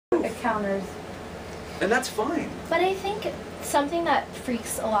encounters. And that's fine. But I think something that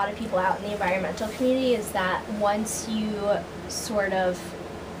freaks a lot of people out in the environmental community is that once you sort of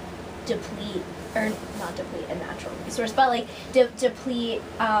deplete, or not deplete a natural resource, but like deplete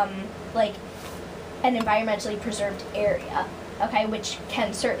like an environmentally preserved area, okay, which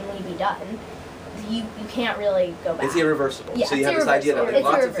can certainly be done, you can't really go back. It's irreversible. Yeah, so you it's have this idea that like,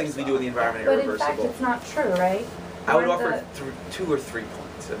 irreversible. lots It's of things we do in the environment are But in irreversible. fact, it's not true, right? I would Weren't offer 2 or 3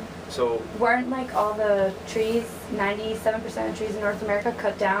 points. And so weren't like all the trees, 97% of trees in North America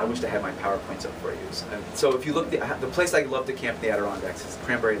cut down? I wish I had my PowerPoints up for you. So if you look, the place I love to camp in the Adirondacks is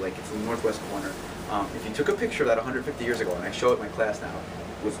Cranberry Lake. It's in the northwest corner. If you took a picture of that 150 years ago, and I show it in my class now,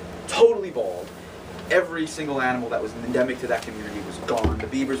 it was totally bald. Every single animal that was endemic to that community was gone. The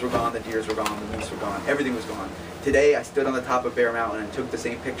beavers were gone, the deers were gone, the moose were gone, everything was gone. Today, I stood on the top of Bear Mountain and took the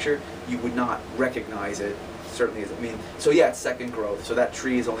same picture. You would not recognize it, certainly as, I mean, so yeah, it's second growth. So that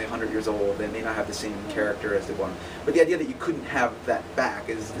tree is only 100 years old. They may not have the same character as the one. But the idea that you couldn't have that back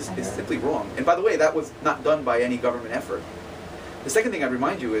is simply wrong. And by the way, that was not done by any government effort. The second thing I'd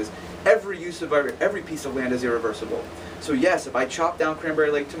remind you is every use of every piece of land is irreversible. So yes, if I chop down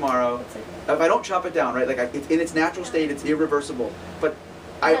Cranberry Lake tomorrow, if I don't chop it down, right, like in its natural state, it's irreversible. But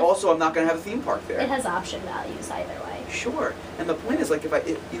I also am not going to have a theme park there. It has option values either way. Sure, and the point is, like,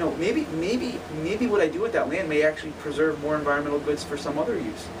 if you know, maybe what I do with that land may actually preserve more environmental goods for some other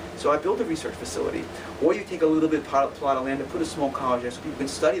use. So I build a research facility, or you take a little bit plot of land and put a small college there so people can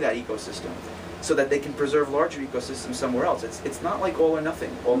study that ecosystem, so that they can preserve larger ecosystems somewhere else. It's not like all or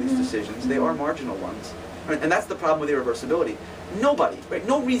nothing. All these decisions, they are marginal ones. And that's the problem with irreversibility. Nobody, right,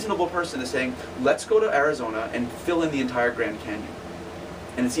 no reasonable person is saying, let's go to Arizona and fill in the entire Grand Canyon.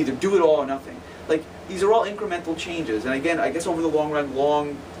 And it's either do it all or nothing. Like, these are all incremental changes. And again, I guess over the long run,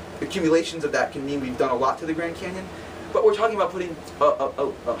 long accumulations of that can mean we've done a lot to the Grand Canyon. But we're talking about putting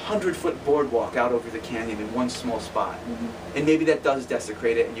a 100-foot boardwalk out over the canyon in one small spot. And maybe that does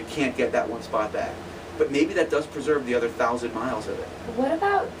desecrate it and you can't get that one spot back. But maybe that does preserve the other 1,000 miles of it. What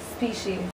about species?